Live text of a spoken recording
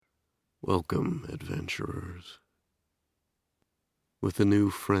Welcome, adventurers. With a new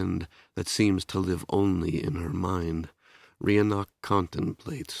friend that seems to live only in her mind, Rhiannoch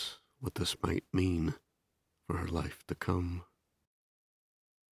contemplates what this might mean for her life to come.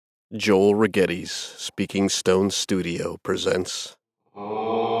 Joel Rigetti's Speaking Stone Studio presents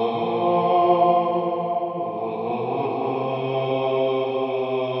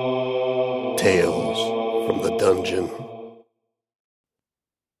Tales from the Dungeon.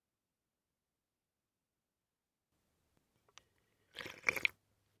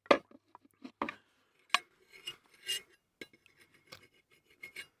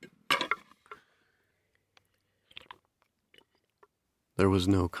 There was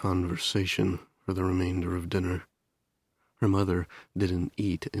no conversation for the remainder of dinner. Her mother didn't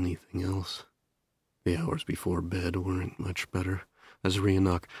eat anything else. The hours before bed weren't much better, as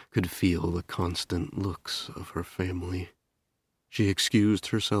Rhiannoch could feel the constant looks of her family. She excused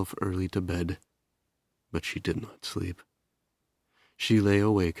herself early to bed, but she did not sleep. She lay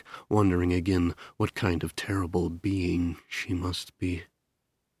awake, wondering again what kind of terrible being she must be.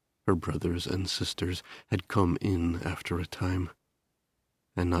 Her brothers and sisters had come in after a time,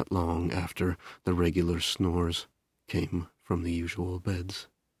 and not long after the regular snores came from the usual beds.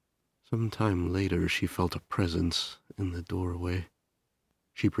 Some time later she felt a presence in the doorway.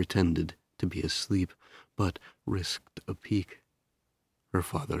 She pretended to be asleep, but risked a peek. Her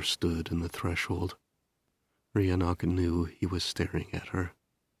father stood in the threshold. Rhiannoch knew he was staring at her.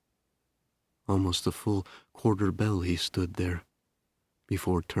 Almost a full quarter bell he stood there,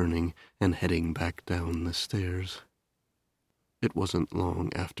 before turning and heading back down the stairs. It wasn't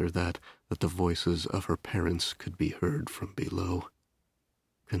long after that the voices of her parents could be heard from below.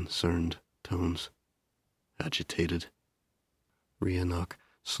 Concerned tones, agitated. Rhiannoch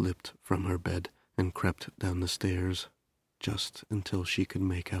slipped from her bed and crept down the stairs, just until she could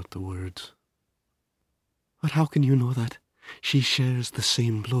make out the words. "But how can you know that? She shares the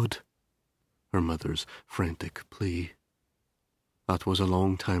same blood." Her mother's frantic plea. "That was a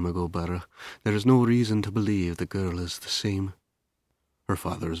long time ago, Barra. There is no reason to believe the girl is the same." Her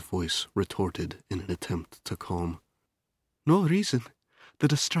father's voice retorted in an attempt to calm. "No reason? The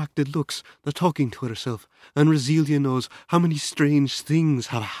distracted looks, the talking to herself, and Roselia knows how many strange things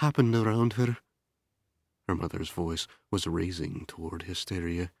have happened around her." Her mother's voice was raising toward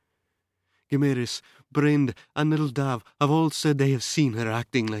hysteria. "Gimeris, Brend, and little Dav have all said they have seen her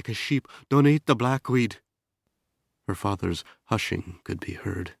acting like a sheep donate the blackweed." Her father's hushing could be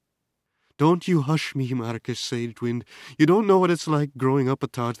heard. "Don't you hush me, Marcus Sagewind. You don't know what it's like growing up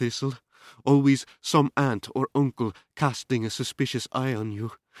at Tardthistle. Always some aunt or uncle casting a suspicious eye on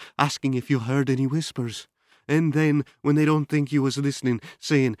you, asking if you heard any whispers. And then, when they don't think you was listening,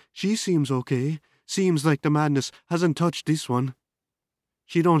 saying, 'She seems okay. Seems like the madness hasn't touched this one.'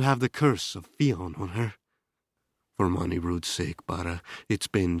 She don't have the curse of Fionn on her." "For Mannyrood's sake, Barra, it's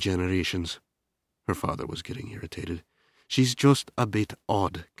been generations." Her father was getting irritated. "She's just a bit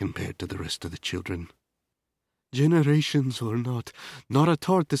odd compared to the rest of the children." "Generations or not a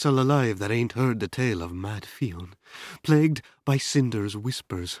Tardthistle alive that ain't heard the tale of Mad Fionn, plagued by Cinder's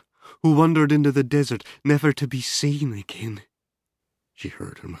whispers, who wandered into the desert never to be seen again." She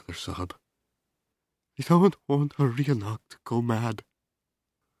heard her mother sob. "I don't want her Rhiannoch to go mad."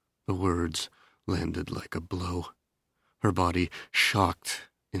 The words landed like a blow. Her body shocked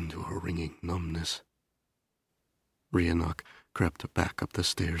into a ringing numbness. Rhiannoch crept back up the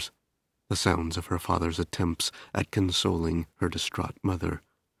stairs, the sounds of her father's attempts at consoling her distraught mother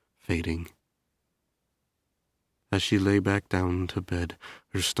fading. As she lay back down to bed,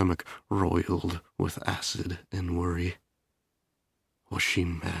 her stomach roiled with acid and worry. Was she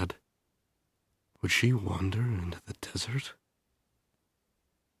mad? Would she wander into the desert?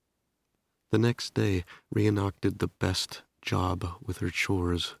 The next day, Rhiannoch did the best job with her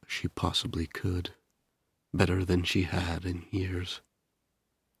chores she possibly could, better than she had in years.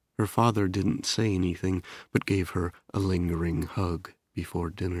 Her father didn't say anything, but gave her a lingering hug before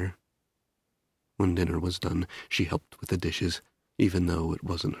dinner. When dinner was done, she helped with the dishes, even though it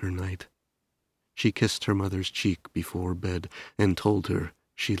wasn't her night. She kissed her mother's cheek before bed and told her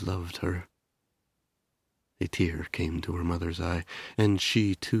she loved her. A tear came to her mother's eye, and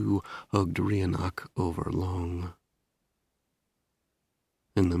she, too, hugged Rhiannoch over long.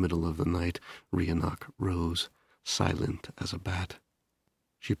 In the middle of the night, Rhiannoch rose, silent as a bat.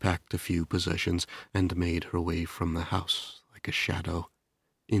 She packed a few possessions and made her way from the house like a shadow,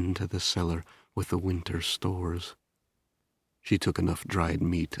 into the cellar with the winter stores. She took enough dried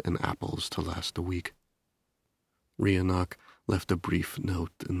meat and apples to last a week. Rhiannoch left a brief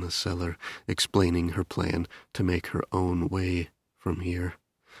note in the cellar explaining her plan to make her own way from here,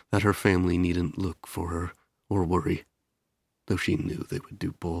 that her family needn't look for her or worry, though she knew they would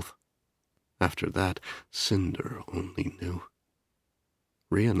do both. After that, Cinder only knew.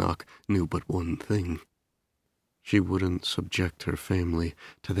 Rhiannoch knew but one thing. She wouldn't subject her family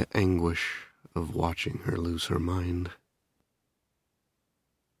to the anguish of watching her lose her mind.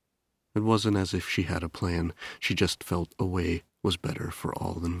 It wasn't as if she had a plan. She just felt a way was better for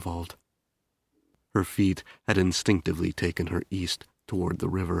all involved. Her feet had instinctively taken her east toward the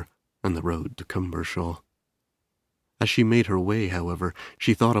river and the road to Cumbershaw. As she made her way, however,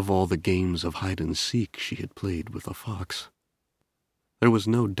 she thought of all the games of hide-and-seek she had played with a fox. There was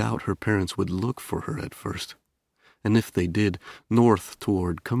no doubt her parents would look for her at first, and if they did, north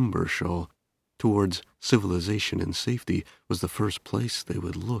toward Cumbershaw, towards civilization and safety, was the first place they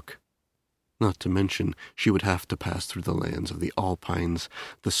would look. Not to mention, she would have to pass through the lands of the Alpines,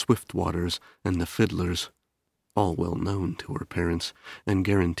 the Swiftwaters, and the Fiddlers, all well known to her parents, and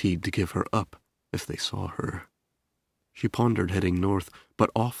guaranteed to give her up if they saw her. She pondered heading north, but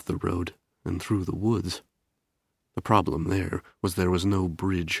off the road and through the woods. The problem there was no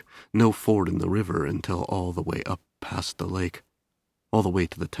bridge, no ford in the river until all the way up past the lake, all the way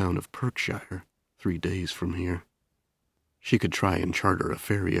to the town of Perkshire, 3 days from here. She could try and charter a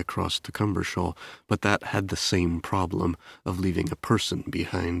ferry across to Cumbershaw, but that had the same problem of leaving a person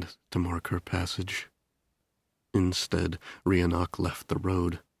behind to mark her passage. Instead, Rhiannoch left the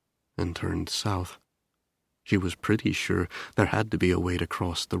road and turned south. She was pretty sure there had to be a way to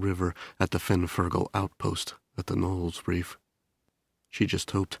cross the river at the Fenfergal outpost at the Knowles Reef. She just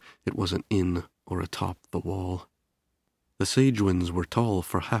hoped it wasn't in or atop the wall. The Sagewinds were tall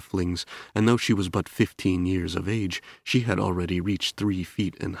for halflings, and though she was but 15 years of age, she had already reached 3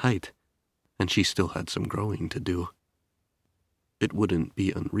 feet in height, and she still had some growing to do. It wouldn't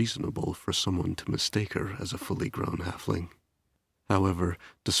be unreasonable for someone to mistake her as a fully grown halfling. However,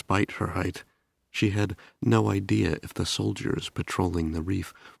 despite her height, she had no idea if the soldiers patrolling the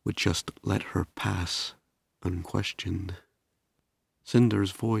reef would just let her pass unquestioned.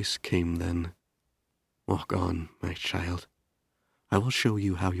 Cinder's voice came then. "Walk on, my child. I will show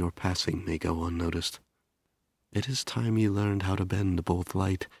you how your passing may go unnoticed. It is time you learned how to bend both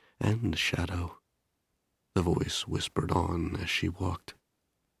light and shadow." The voice whispered on as she walked.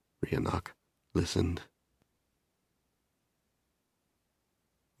 Rhiannoch listened.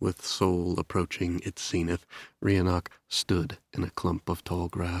 With soul approaching its zenith, Rhiannoch stood in a clump of tall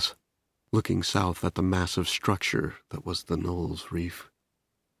grass, looking south at the massive structure that was the Knowles Reef.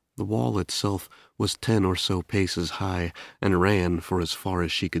 The wall itself was 10 or so paces high and ran for as far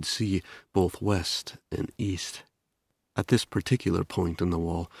as she could see, both west and east. At this particular point in the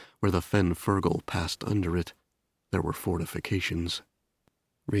wall, where the Fenfergal passed under it, there were fortifications.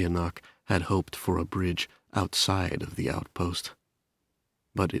 Rhiannoch had hoped for a bridge outside of the outpost,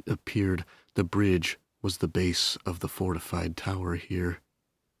 but it appeared the bridge was the base of the fortified tower here.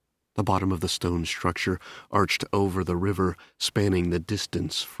 The bottom of the stone structure arched over the river, spanning the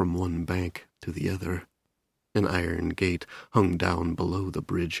distance from one bank to the other. An iron gate hung down below the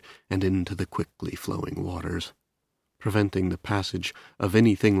bridge and into the quickly flowing waters, preventing the passage of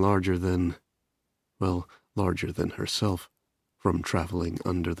anything larger than herself, from traveling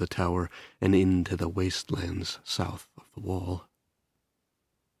under the tower and into the wastelands south of the wall.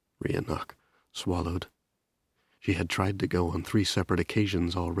 Rhiannoch swallowed. She had tried to go on 3 separate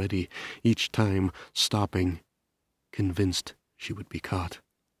occasions already, each time stopping, convinced she would be caught.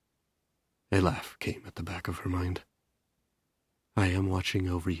 A laugh came at the back of her mind. "I am watching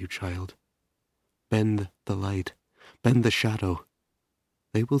over you, child. Bend the light, bend the shadow.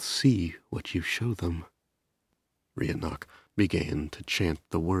 They will see what you show them." Rhiannoch began to chant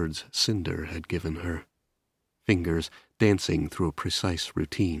the words Cinder had given her, fingers dancing through a precise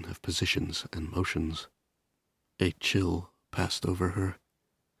routine of positions and motions. A chill passed over her.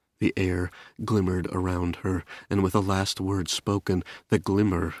 The air glimmered around her, and with the last word spoken, the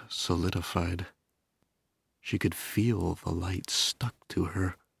glimmer solidified. She could feel the light stuck to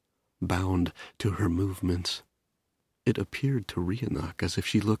her, bound to her movements. It appeared to Rhiannoch as if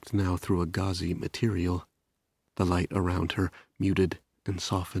she looked now through a gauzy material. The light around her muted and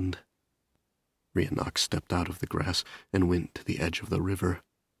softened. Rhiannoch stepped out of the grass and went to the edge of the river.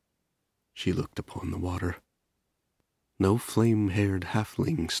 She looked upon the water. No flame-haired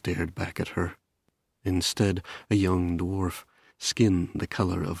halfling stared back at her. Instead, a young dwarf, skin the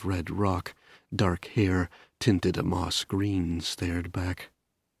color of red rock, dark hair tinted a moss green, stared back.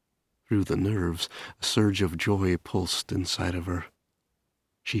 Through the nerves, a surge of joy pulsed inside of her.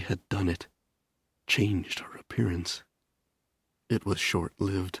 She had done it, changed her appearance. It was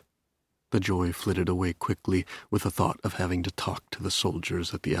short-lived. The joy flitted away quickly with the thought of having to talk to the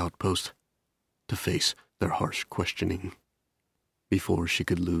soldiers at the outpost, to face their harsh questioning. Before she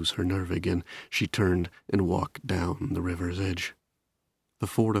could lose her nerve again, she turned and walked down the river's edge. The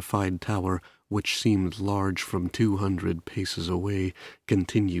fortified tower, which seemed large from 200 paces away,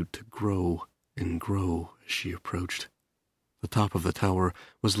 continued to grow and grow as she approached. The top of the tower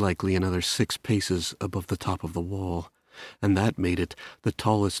was likely another 6 paces above the top of the wall, and that made it the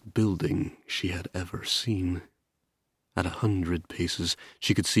tallest building she had ever seen. At 100 paces,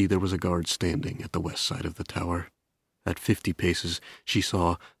 she could see there was a guard standing at the west side of the tower. At 50 paces, she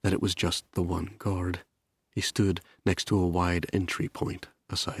saw that it was just the one guard. He stood next to a wide entry point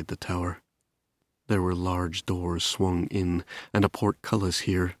beside the tower. There were large doors swung in and a portcullis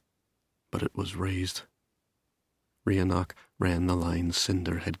here, but it was raised. Rhiannoch ran the lines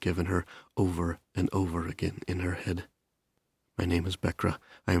Cinder had given her over and over again in her head. My name is Bekra.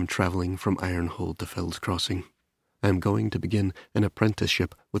 I am traveling from Ironhold to Feld's Crossing. I am going to begin an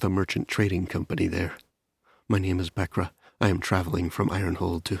apprenticeship with a merchant trading company there. My name is Bekra. I am traveling from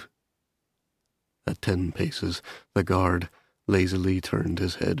Ironhold to... At 10 paces, the guard lazily turned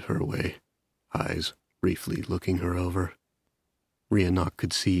his head her way, eyes briefly looking her over. Rhiannoch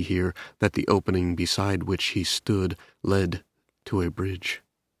could see here that the opening beside which he stood led to a bridge.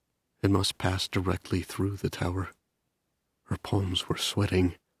 It must pass directly through the tower. Her palms were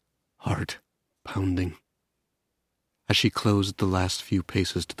sweating, heart pounding. As she closed the last few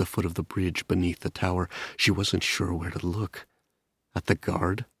paces to the foot of the bridge beneath the tower, she wasn't sure where to look. At the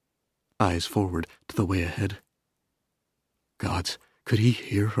guard? Eyes forward to the way ahead. Gods, could he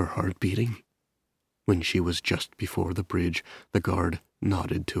hear her heart beating? When she was just before the bridge, the guard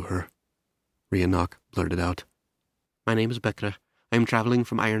nodded to her. Rhiannoch blurted out, "My name is Bekra. I am traveling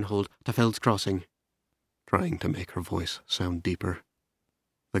from Ironhold to Feld's Crossing," trying to make her voice sound deeper.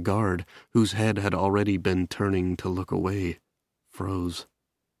 The guard, whose head had already been turning to look away, froze.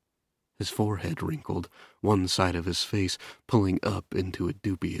 His forehead wrinkled, one side of his face pulling up into a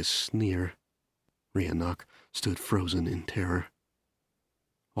dubious sneer. Rhiannoch stood frozen in terror.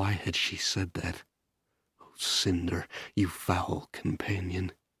 Why had she said that? Oh, Cinder, you foul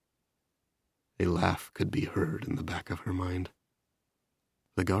companion. A laugh could be heard in the back of her mind.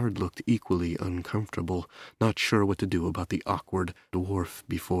 The guard looked equally uncomfortable, not sure what to do about the awkward dwarf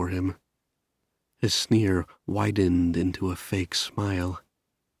before him. His sneer widened into a fake smile,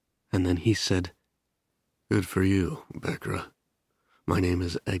 and then he said, "Good for you, Bekra. My name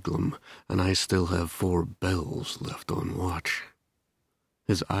is Eglum, and I still have 4 bells left on watch."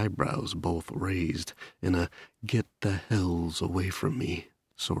 His eyebrows both raised in a get the hells away from me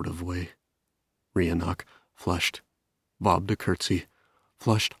sort of way. Rhiannoch flushed, bobbed a curtsy,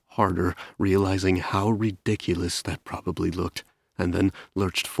 flushed harder, realizing how ridiculous that probably looked, and then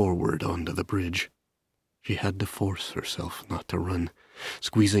lurched forward onto the bridge. She had to force herself not to run.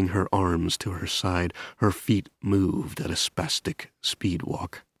 Squeezing her arms to her side, her feet moved at a spastic speed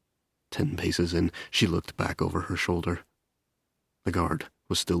walk. 10 paces in, she looked back over her shoulder. The guard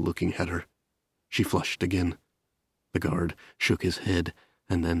was still looking at her. She flushed again. The guard shook his head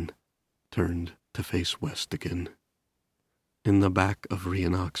and then turned to face west again. In the back of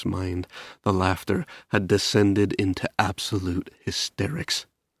Rhiannoch's mind, the laughter had descended into absolute hysterics.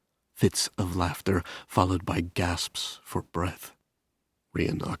 Fits of laughter followed by gasps for breath.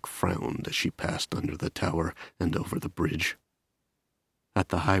 Rhiannoch frowned as she passed under the tower and over the bridge. At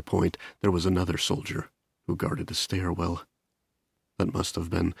the high point, there was another soldier who guarded a stairwell. That must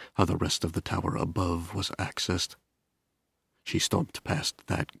have been how the rest of the tower above was accessed. She stomped past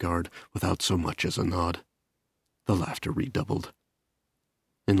that guard without so much as a nod. The laughter redoubled.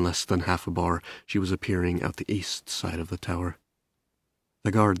 In less than half a bar, she was appearing out the east side of the tower.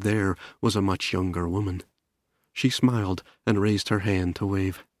 The guard there was a much younger woman. She smiled and raised her hand to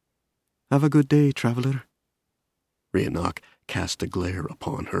wave. "Have a good day, traveler." Rhiannoch cast a glare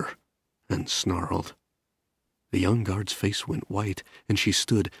upon her and snarled. The young guard's face went white, and she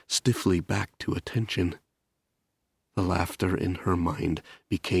stood stiffly back to attention. The laughter in her mind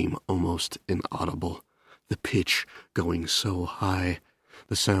became almost inaudible, the pitch going so high,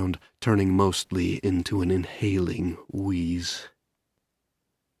 the sound turning mostly into an inhaling wheeze.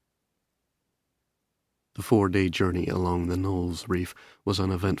 The 4-day journey along the Knolls Reef was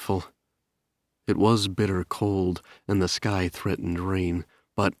uneventful. It was bitter cold, and the sky threatened rain,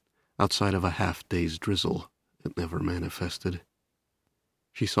 but outside of a half-day's drizzle, it never manifested.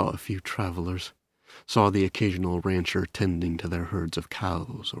 She saw a few travelers, saw the occasional rancher tending to their herds of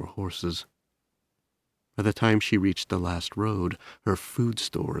cows or horses. By the time she reached the last road, her food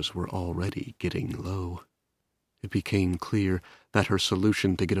stores were already getting low. It became clear that her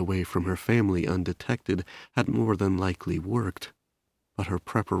solution to get away from her family undetected had more than likely worked, but her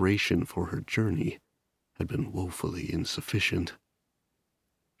preparation for her journey had been woefully insufficient.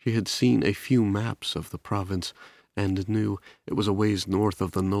 She had seen a few maps of the province and knew it was a ways north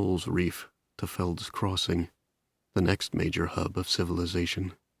of the Knowles Reef to Feld's Crossing, the next major hub of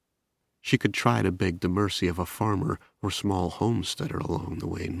civilization. She could try to beg the mercy of a farmer or small homesteader along the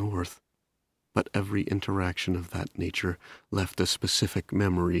way north, but every interaction of that nature left a specific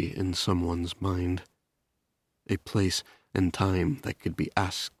memory in someone's mind, a place and time that could be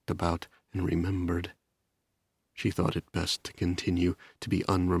asked about and remembered. She thought it best to continue to be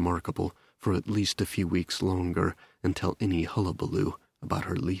unremarkable for at least a few weeks longer until any hullabaloo about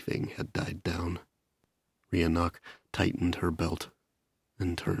her leaving had died down. Rhiannoch tightened her belt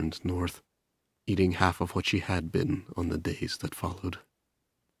and turned north, eating half of what she had been on the days that followed.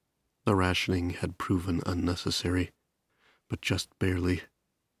 The rationing had proven unnecessary, but just barely.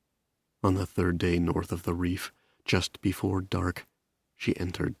 On the third day north of the reef, just before dark, she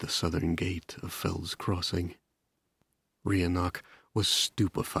entered the southern gate of Feld's Crossing. Rhiannoch was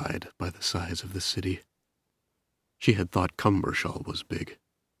stupefied by the size of the city. She had thought Cumbershall was big,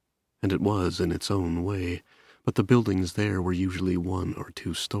 and it was in its own way, but the buildings there were usually 1 or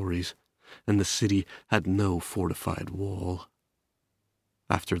 2 stories, and the city had no fortified wall.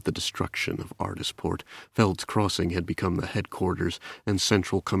 After the destruction of Artisport, Feld's Crossing had become the headquarters and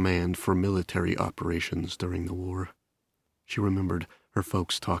central command for military operations during the war. She remembered her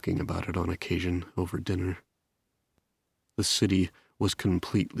folks talking about it on occasion over dinner. The city was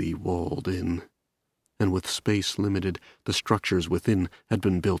completely walled in, and with space limited, the structures within had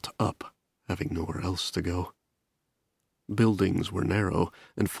been built up, having nowhere else to go. Buildings were narrow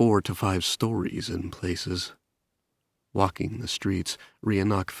and 4 to 5 stories in places. Walking the streets,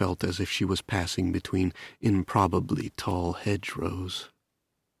 Rhiannoch felt as if she was passing between improbably tall hedgerows.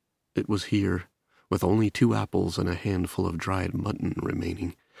 It was here, with only 2 apples and a handful of dried mutton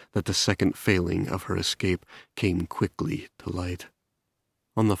remaining, that the second failing of her escape came quickly to light.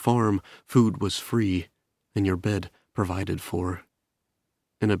 On the farm, food was free, and your bed provided for.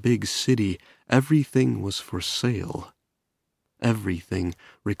 In a big city, everything was for sale. Everything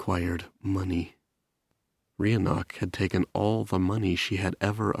required money. Rhiannoch had taken all the money she had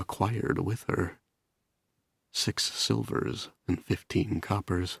ever acquired with her. 6 silvers and 15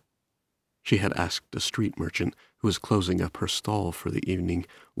 coppers. She had asked a street merchant who was closing up her stall for the evening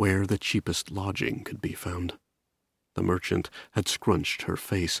where the cheapest lodging could be found. The merchant had scrunched her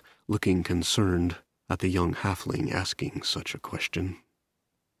face, looking concerned at the young halfling asking such a question.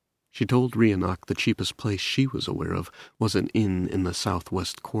 She told Rhiannoch the cheapest place she was aware of was an inn in the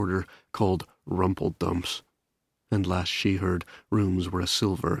southwest quarter called Rumpeldumps, and last she heard rooms were a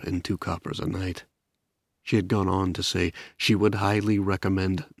silver and 2 coppers a night. She had gone on to say she would highly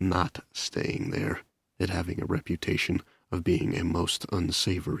recommend not staying there, it having a reputation of being a most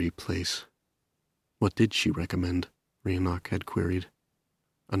unsavory place. What did she recommend? Rhiannoch had queried.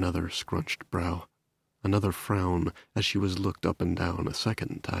 Another scrunched brow, another frown as she was looked up and down a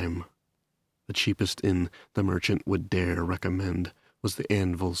second time. The cheapest inn the merchant would dare recommend was the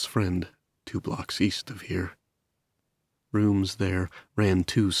Anvil's Friend, 2 blocks east of here. Rooms there ran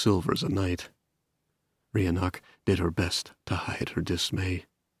 2 silvers a night. Rhiannoch did her best to hide her dismay.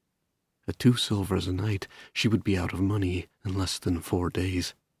 At 2 silvers a night, she would be out of money in less than 4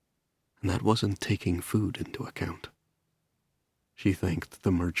 days, and that wasn't taking food into account. She thanked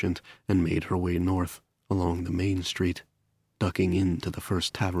the merchant and made her way north along the main street, ducking into the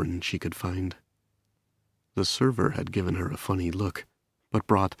first tavern she could find. The server had given her a funny look, but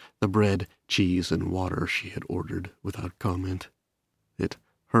brought the bread, cheese, and water she had ordered without comment. It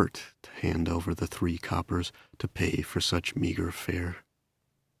hurt to hand over the 3 coppers to pay for such meager fare.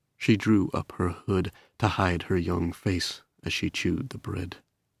 She drew up her hood to hide her young face as she chewed the bread.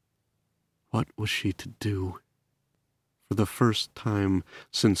 What was she to do? For the first time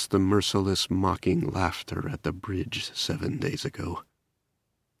since the merciless mocking laughter at the bridge 7 days ago,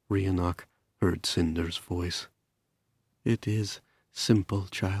 Rhiannoch heard Cinder's voice. "It is simple,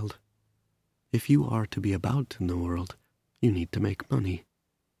 child. If you are to be about in the world, you need to make money.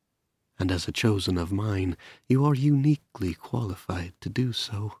 And as a chosen of mine, you are uniquely qualified to do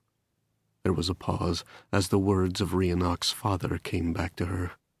so." There was a pause as the words of Rhiannoch's father came back to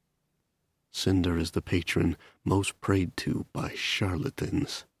her. "Cinder is the patron most prayed to by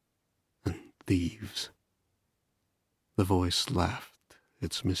charlatans and thieves." The voice laughed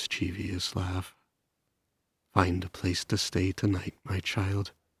its mischievous laugh. "Find a place to stay tonight, my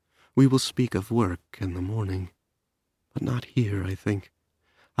child. We will speak of work in the morning. But not here, I think.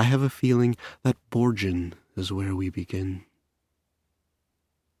 I have a feeling that Borgen is where we begin."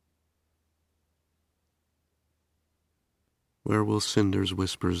 Where will Cinder's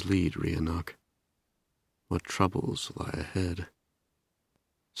whispers lead, Rhiannoch? What troubles lie ahead?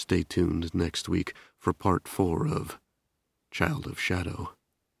 Stay tuned next week for part 4 of Child of Shadow,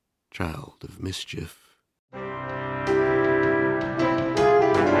 Child of Mischief.